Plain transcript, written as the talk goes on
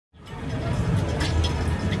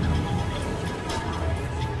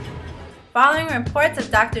Following reports of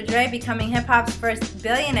Dr. Dre becoming hip-hop's first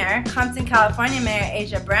billionaire, Compton, California Mayor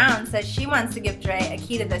Asia Brown says she wants to give Dre a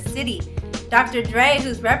key to the city. Dr. Dre,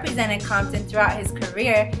 who's represented Compton throughout his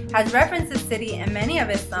career, has referenced the city in many of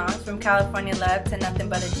his songs, from California Love to Nothing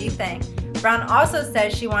But a G-Thing. Brown also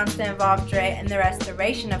says she wants to involve Dre in the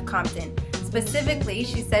restoration of Compton. Specifically,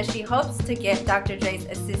 she says she hopes to get Dr. Dre's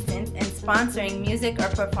assistance in sponsoring music or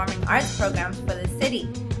performing arts programs for the city.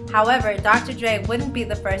 However, Dr. Dre wouldn't be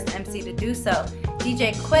the first MC to do so.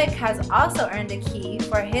 DJ Quick has also earned a key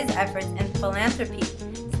for his efforts in philanthropy.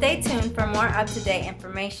 Stay tuned for more up-to-date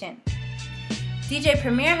information. DJ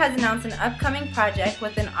Premier has announced an upcoming project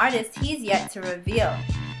with an artist he's yet to reveal.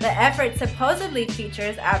 The effort supposedly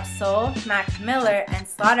features Ab-Soul, Mac Miller, and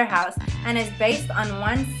Slaughterhouse, and is based on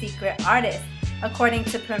one secret artist. According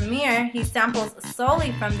to Premier, he samples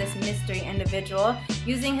solely from this mystery individual,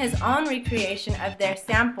 using his own recreation of their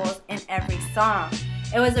samples in every song.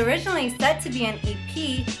 It was originally set to be an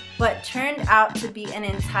EP, but turned out to be an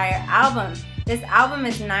entire album. This album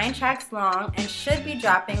is 9 tracks long and should be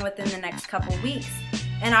dropping within the next couple weeks.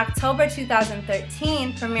 In October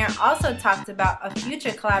 2013, Premier also talked about a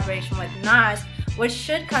future collaboration with Nas, which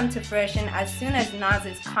should come to fruition as soon as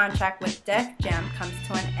Nas's contract with Def Jam comes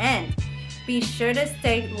to an end. Be sure to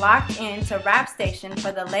stay locked in to RapStation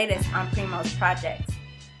for the latest on Primo's projects.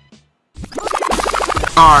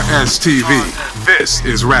 RSTV, this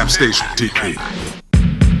is RapStation TV.